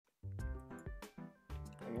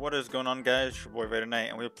What is going on, guys? It's your boy Vader Knight,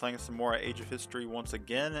 and we're playing some more Age of History once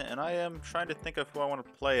again, and I am trying to think of who I want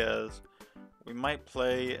to play as. We might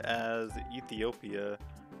play as Ethiopia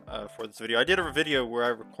for this video. I did a video where I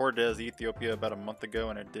recorded as Ethiopia about a month ago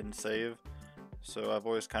and it didn't save, so I've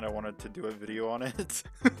always kind of wanted to do a video on it.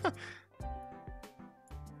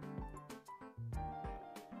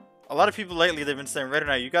 A lot of people lately, they've been saying, Vader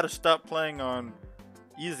Knight, you gotta stop playing on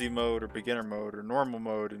easy mode or beginner mode or normal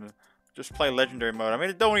mode and just play legendary mode. I mean,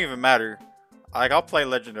 it don't even matter. Like, I'll play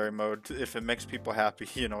legendary mode if it makes people happy,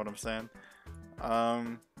 you know what I'm saying?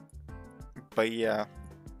 But yeah,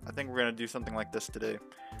 I think we're gonna do something like this today.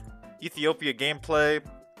 Ethiopia gameplay.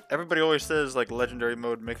 Everybody always says like legendary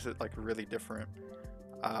mode makes it like really different.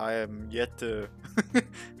 I am yet to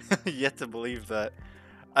yet to believe that.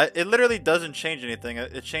 It literally doesn't change anything.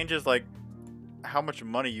 It changes like how much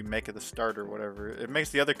money you make at the start or whatever. It makes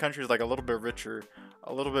the other countries like a little bit richer,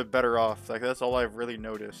 a little bit better off. Like, that's all I've really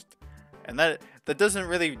noticed. And that doesn't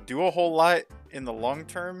really do a whole lot in the long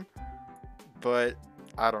term, but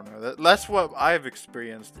I don't know. That's what I've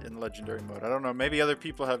experienced in legendary mode. I don't know, maybe other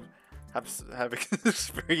people have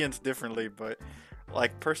experienced differently, but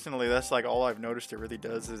like personally, that's like all I've noticed it really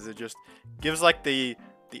does is it just gives like the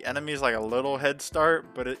enemies like a little head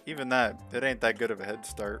start, but even that, it ain't that good of a head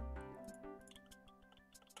start.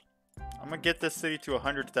 I'm gonna get this city to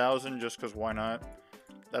 100,000 just because why not?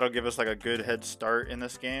 That'll give us like a good head start in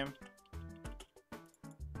this game.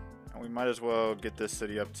 And we might as well get this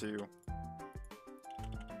city up too.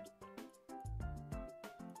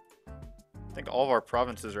 I think all of our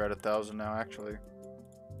provinces are at 1,000 now, actually.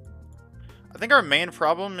 I think our main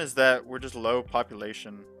problem is that we're just low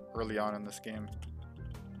population early on in this game.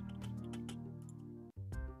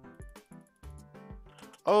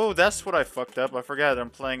 Oh, that's what I fucked up. I forgot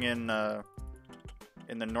I'm playing in the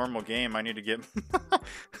normal game. I need to get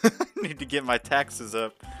need to get my taxes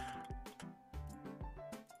up.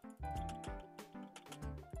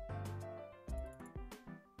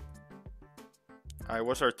 Alright,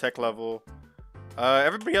 what's our tech level?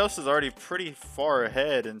 Everybody else is already pretty far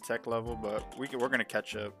ahead in tech level, but we're gonna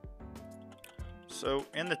catch up. So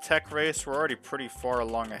in the tech race, we're already pretty far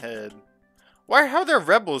along ahead. How are there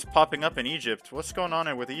rebels popping up in Egypt? What's going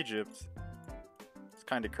on with Egypt? It's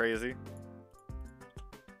kind of crazy.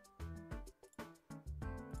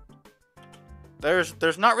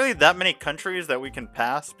 There's not really that many countries that we can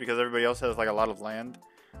pass because everybody else has like a lot of land.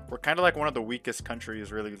 We're kind of like one of the weakest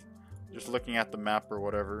countries, really, just looking at the map or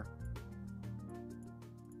whatever.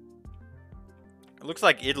 It looks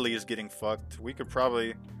like Italy is getting fucked. We could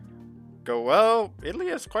probably go, well, Italy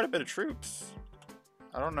has quite a bit of troops.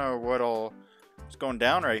 I don't know what all is going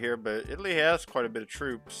down right here, but Italy has quite a bit of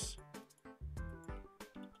troops.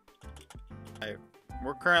 Right.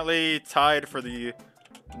 We're currently tied for the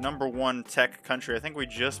 #1 tech country. I think we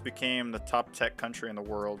just became the top tech country in the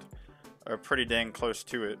world. Pretty dang close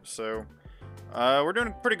to it. So we're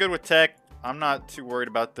doing pretty good with tech. I'm not too worried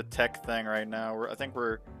about the tech thing right now. I think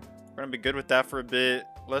we're going to be good with that for a bit.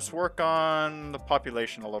 Let's work on the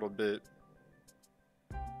population a little bit.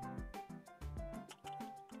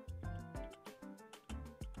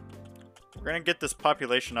 We're going to get this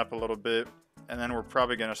population up a little bit, and then we're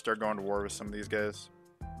probably going to start going to war with some of these guys.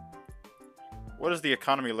 What is the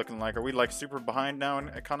economy looking like? Are we like super behind now in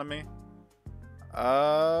economy?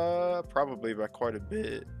 Probably by quite a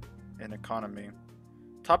bit in economy.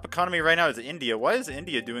 Top economy right now is India. Why is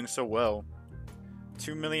India doing so well?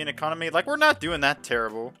 2 million economy? Like, we're not doing that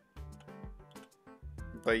terrible.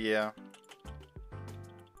 But yeah.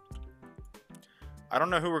 I don't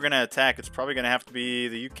know who we're going to attack. It's probably going to have to be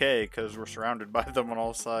the UK because we're surrounded by them on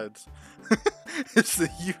all sides. It's the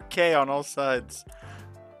UK on all sides.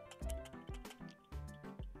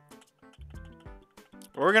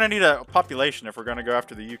 We're going to need a population if we're going to go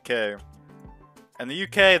after the UK. And the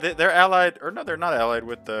UK, they're allied, or no, they're not allied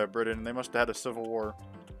with Britain. They must have had a civil war.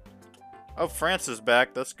 Oh, France is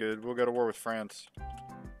back. That's good. We'll go to war with France.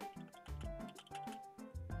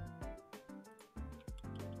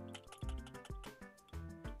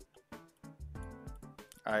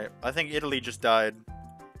 Alright, I think Italy just died.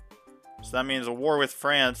 So that means a war with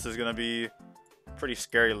France is going to be pretty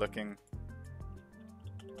scary looking.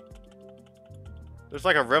 There's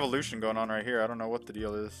like a revolution going on right here. I don't know what the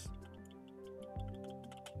deal is.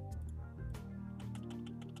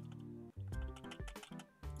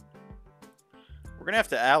 We're going to have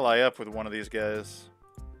to ally up with one of these guys.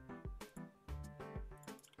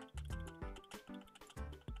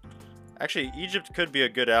 Actually, Egypt could be a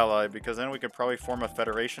good ally because then we could probably form a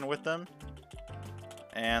federation with them.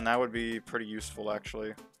 And that would be pretty useful,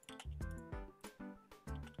 actually.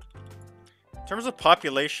 terms of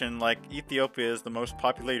population, like, Ethiopia is the most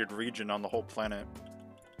populated region on the whole planet.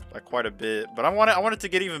 By quite a bit. But I want it to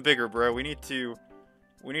get even bigger, bro. We need to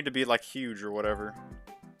be, like, huge or whatever.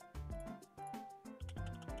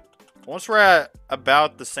 Once we're at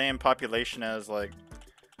about the same population as, like,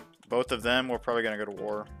 both of them, we're probably gonna go to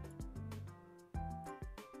war.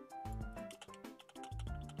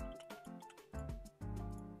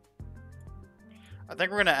 I think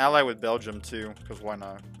we're gonna ally with Belgium too, because why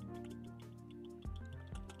not?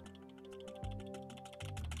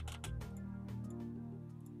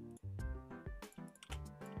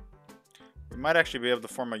 We might actually be able to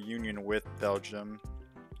form a union with Belgium.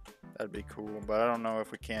 That'd be cool, but I don't know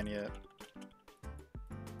if we can yet.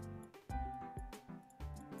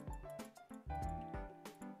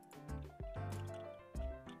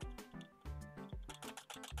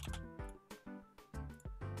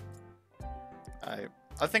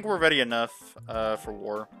 I think we're ready enough for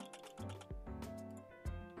war.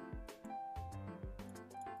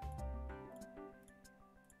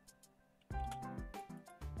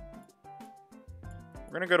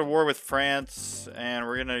 We're gonna go to war with France, and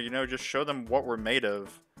we're gonna, you know, just show them what we're made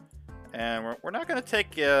of. And we're not gonna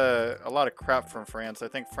take a lot of crap from France. I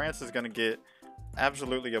think France is gonna get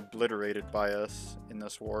absolutely obliterated by us in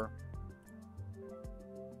this war.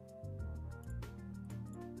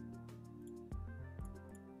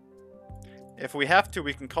 If we have to,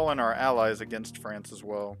 we can call in our allies against France as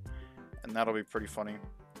well. And that'll be pretty funny.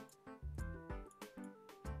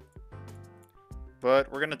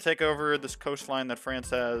 But we're going to take over this coastline that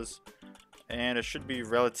France has. And it should be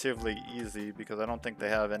relatively easy because I don't think they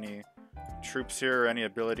have any troops here or any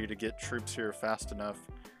ability to get troops here fast enough.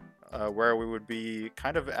 Where we would be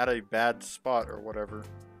kind of at a bad spot or whatever.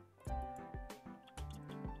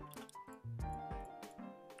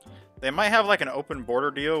 They might have like an open border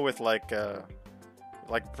deal with like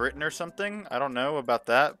Britain or something. I don't know about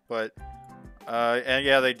that, but and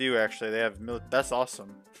yeah, they do actually. They have that's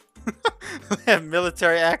awesome. They have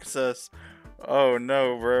military access. Oh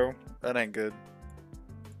no, bro, that ain't good.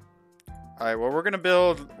 All right, well we're gonna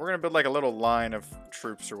build like a little line of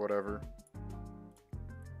troops or whatever.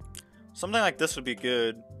 Something like this would be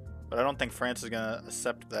good, but I don't think France is gonna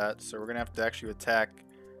accept that. So we're gonna have to actually attack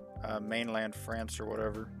mainland France or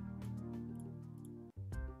whatever.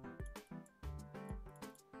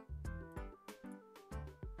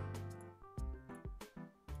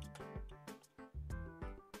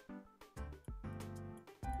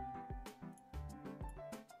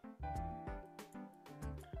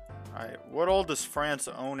 Alright, what all does France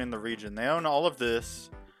own in the region? They own all of this.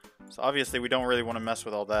 So obviously we don't really want to mess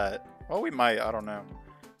with all that. Well, we might, I don't know.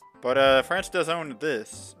 But France does own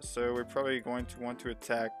this. So we're probably going to want to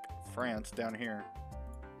attack France down here.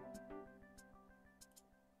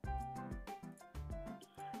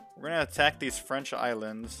 We're going to attack these French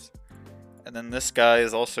islands. And then this guy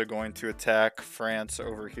is also going to attack France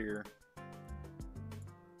over here.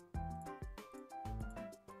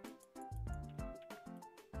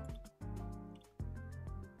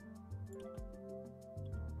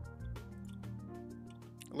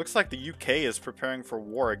 It looks like the UK is preparing for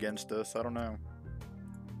war against us. I don't know.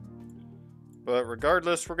 But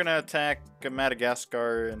regardless, we're going to attack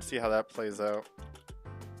Madagascar and see how that plays out.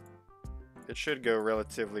 It should go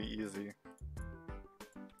relatively easy.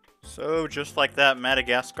 So, just like that,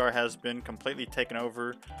 Madagascar has been completely taken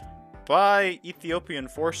over by Ethiopian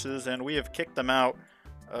forces, and we have kicked them out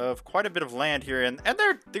of quite a bit of land here. And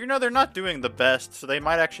they're, you know, they're not doing the best, so they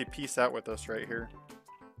might actually peace out with us right here.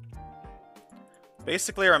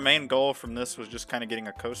 Basically, our main goal from this was just kind of getting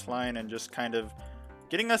a coastline and just kind of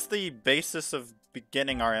getting us the basis of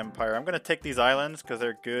beginning our empire. I'm going to take these islands because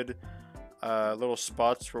they're good little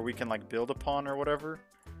spots where we can like build upon or whatever.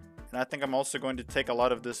 And I think I'm also going to take a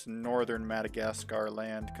lot of this northern Madagascar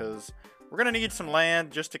land because we're going to need some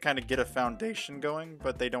land just to kind of get a foundation going,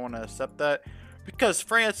 but they don't want to accept that because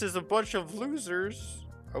France is a bunch of losers.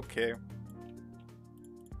 Okay.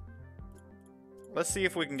 Let's see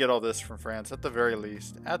if we can get all this from France at the very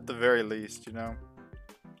least. At the very least, you know.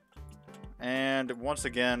 And once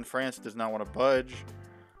again, France does not want to budge.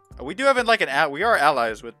 We do have like we are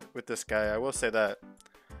allies with this guy. I will say that.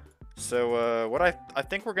 So what I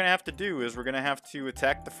think we're gonna have to do is we're gonna have to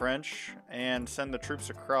attack the French and send the troops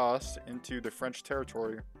across into the French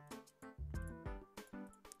territory.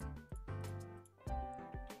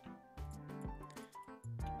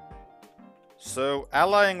 So,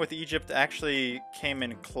 allying with Egypt actually came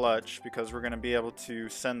in clutch because we're going to be able to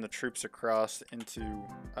send the troops across into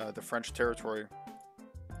the French territory.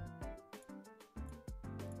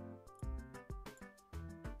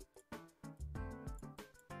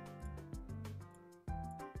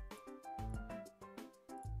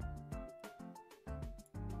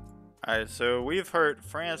 Alright, so we've hurt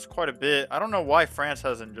France quite a bit. I don't know why France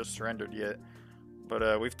hasn't just surrendered yet.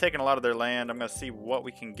 But we've taken a lot of their land. I'm going to see what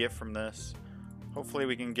we can get from this. Hopefully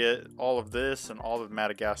we can get all of this and all of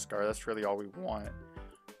Madagascar. That's really all we want.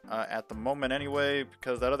 At the moment anyway,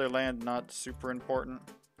 because that other land not super important.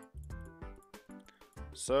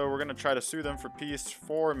 So we're going to try to sue them for peace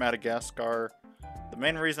for Madagascar. The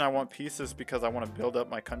main reason I want peace is because I want to build up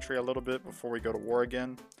my country a little bit before we go to war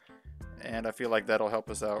again. And I feel like that'll help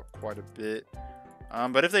us out quite a bit.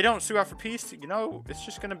 But if they don't sue out for peace, you know, it's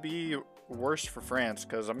just going to be worse for France,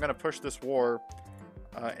 because I'm going to push this war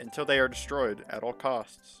until they are destroyed at all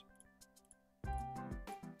costs.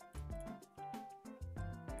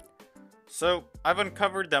 So I've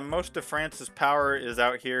uncovered that most of France's power is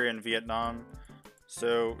out here in Vietnam.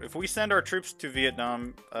 So if we send our troops to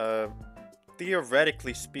Vietnam,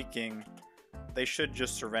 theoretically speaking, they should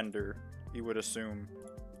just surrender, you would assume.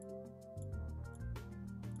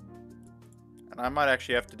 And I might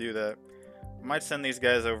actually have to do that. I might send these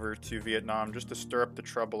guys over to Vietnam just to stir up the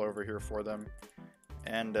trouble over here for them.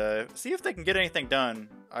 And see if they can get anything done.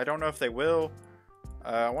 I don't know if they will.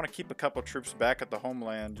 I want to keep a couple troops back at the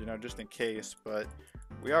homeland, you know, just in case. But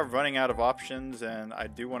we are running out of options, and I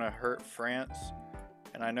do want to hurt France.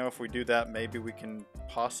 And I know if we do that, maybe we can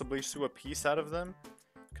possibly sue a peace out of them,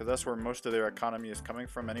 because that's where most of their economy is coming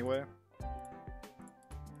from anyway.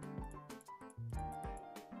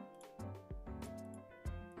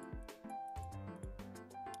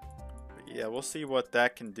 But yeah, we'll see what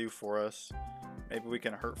that can do for us. Maybe we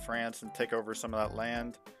can hurt France and take over some of that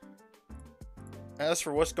land. As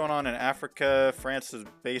for what's going on in Africa, France is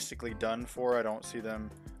basically done for. I don't see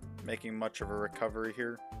them making much of a recovery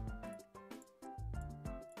here.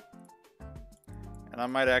 And I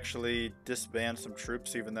might actually disband some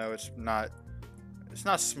troops, even though it's not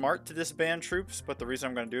smart to disband troops, but the reason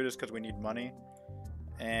I'm going to do it is because we need money.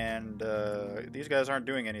 And these guys aren't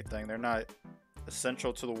doing anything. They're not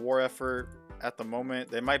essential to the war effort at the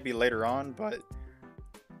moment. They might be later on, but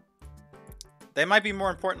they might be more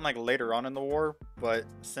important like later on in the war, but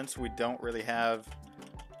since we don't really have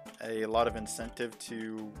a lot of incentive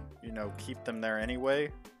to, you know, keep them there anyway.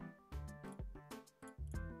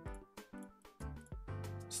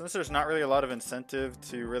 Since there's not really a lot of incentive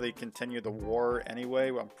to really continue the war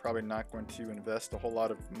anyway, I'm probably not going to invest a whole lot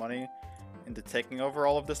of money into taking over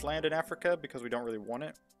all of this land in Africa because we don't really want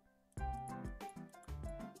it.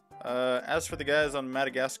 As for the guys on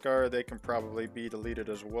Madagascar, they can probably be deleted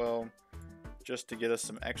as well, just to get us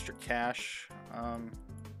some extra cash. There's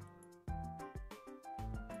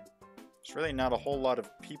really not a whole lot of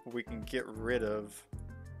people we can get rid of.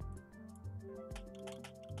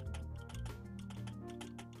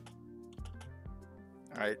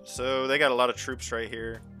 Alright, so they got a lot of troops right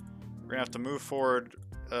here. We're gonna have to move forward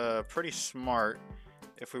pretty smart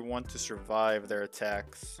if we want to survive their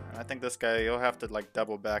attacks. And I think this guy, he'll have to like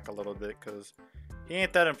double back a little bit because he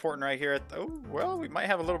ain't that important right here. Oh, well, we might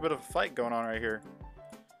have a little bit of a fight going on right here.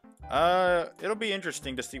 It'll be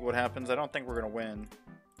interesting to see what happens. I don't think we're gonna win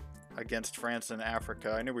against France and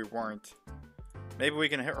Africa. I knew we weren't. Maybe we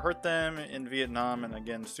can hurt them in Vietnam and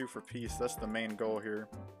again sue for peace. That's the main goal here.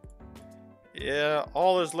 Yeah,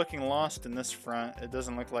 all is looking lost in this front. It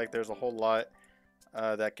doesn't look like there's a whole lot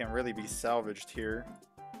that can really be salvaged here.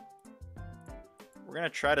 We're going to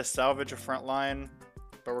try to salvage a front line,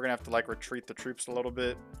 but we're going to have to like retreat the troops a little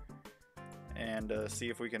bit and see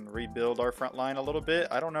if we can rebuild our front line a little bit.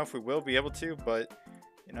 I don't know if we will be able to, but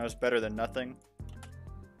you know, it's better than nothing.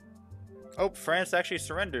 Oh, France actually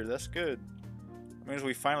surrendered. That's good. It means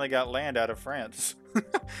we finally got land out of France.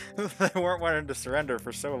 They weren't wanting to surrender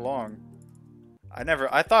for so long.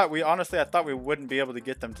 I thought we wouldn't be able to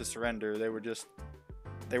get them to surrender.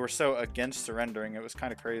 They were so against surrendering. It was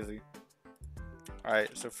kind of crazy.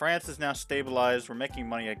 Alright, so France is now stabilized. We're making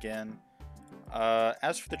money again.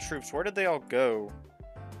 As for the troops, where did they all go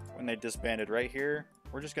when they disbanded? Right here?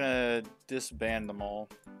 We're just gonna disband them all,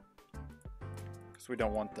 because we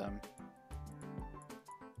don't want them.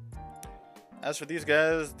 As for these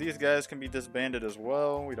guys can be disbanded as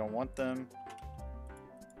well. We don't want them.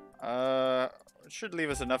 It should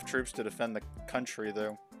leave us enough troops to defend the country,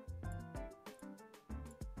 though.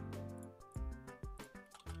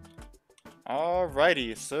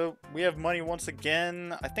 Alrighty, so we have money once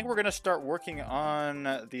again. I think we're going to start working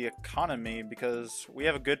on the economy because we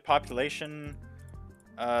have a good population.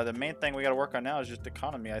 The main thing we got to work on now is just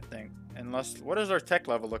economy, I think. What is our tech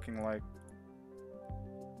level looking like?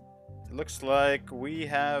 It looks like we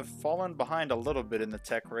have fallen behind a little bit in the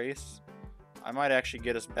tech race. I might actually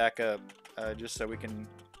get us back up just so we can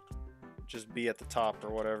just be at the top or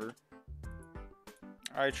whatever.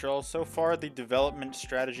 Alright, y'all. So far, the development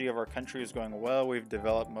strategy of our country is going well. We've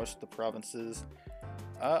developed most of the provinces.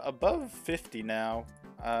 Above 50 now.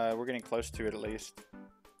 We're getting close to it at least.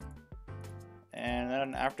 And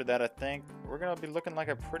then after that, I think we're going to be looking like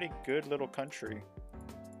a pretty good little country.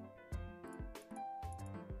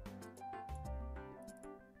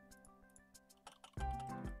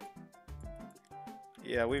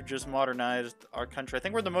 Yeah, we've just modernized our country. I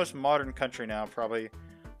think we're the most modern country now, probably.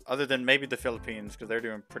 Other than maybe the Philippines, because they're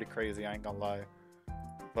doing pretty crazy, I ain't gonna lie.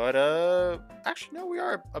 But, actually, no, we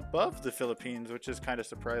are above the Philippines, which is kind of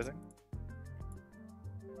surprising.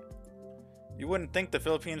 You wouldn't think the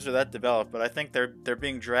Philippines are that developed, but I think they're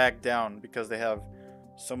being dragged down because they have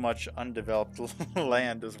so much undeveloped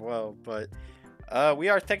land as well. But, we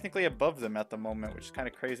are technically above them at the moment, which is kind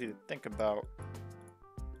of crazy to think about.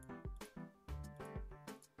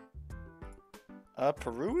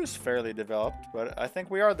 Peru is fairly developed, but I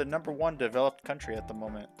think we are the #1 developed country at the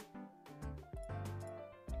moment.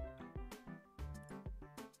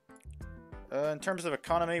 In terms of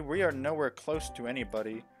economy, we are nowhere close to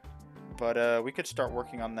anybody, but we could start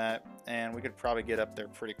working on that, and we could probably get up there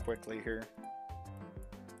pretty quickly here.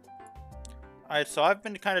 Alright, so I've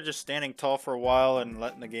been kind of just standing tall for a while and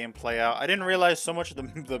letting the game play out. I didn't realize so much of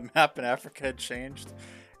the map in Africa had changed.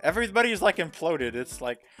 Everybody's like imploded. It's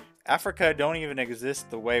like Africa don't even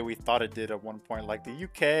exist the way we thought it did at one point. Like the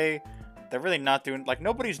UK, they're really not doing, like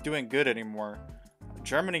nobody's doing good anymore.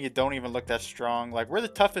 Germany, you don't even look that strong. Like we're the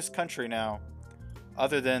toughest country now,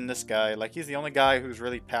 other than this guy. Like he's the only guy who's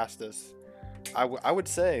really past us. I would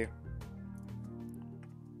say.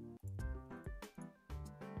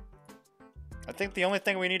 I think the only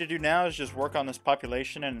thing we need to do now is just work on this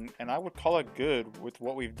population, and I would call it good with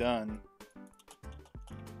what we've done.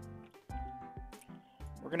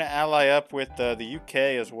 We're going to ally up with the UK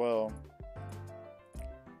as well.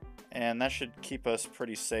 And that should keep us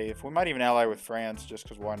pretty safe. We might even ally with France, just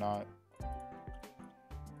because why not?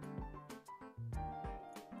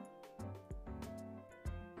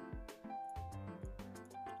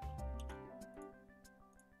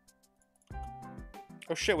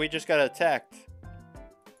 Oh shit, we just got attacked.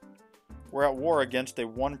 We're at war against a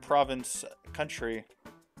one-province country.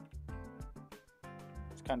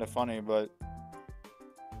 It's kind of funny, but...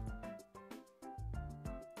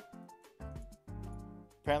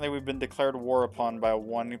 apparently we've been declared war upon by a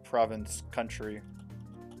one-province country.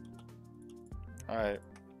 Alright.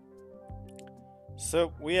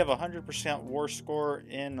 So, we have a 100% war score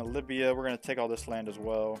in Libya. We're going to take all this land as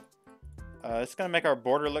well. It's going to make our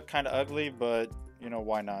border look kind of ugly, but, you know,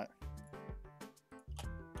 why not?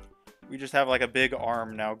 We just have like a big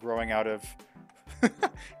arm now growing out of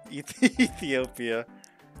Ethiopia.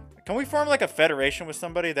 Can we form like a federation with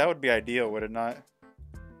somebody? That would be ideal, would it not?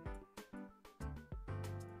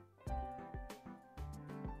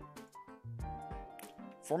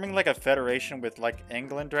 Forming like a federation with like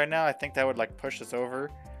England right now, I think that would like push us over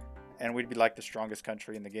and we'd be like the strongest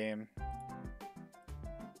country in the game.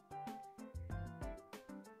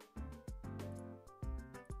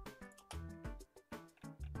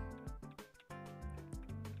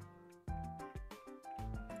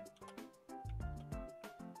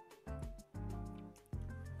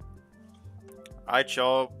 Alright,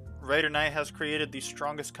 y'all. Raider Knight has created the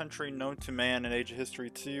strongest country known to man in Age of History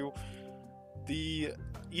 2. The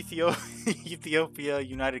Ethiopia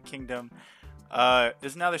United Kingdom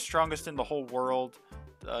is now the strongest in the whole world.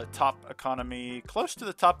 Top economy, close to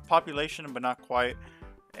the top population, but not quite.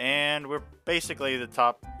 And we're basically the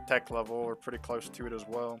top tech level. We're pretty close to it as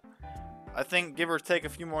well. I think give or take a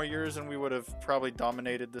few more years and we would have probably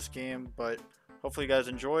dominated this game. But hopefully you guys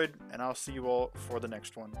enjoyed, and I'll see you all for the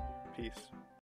next one. Peace.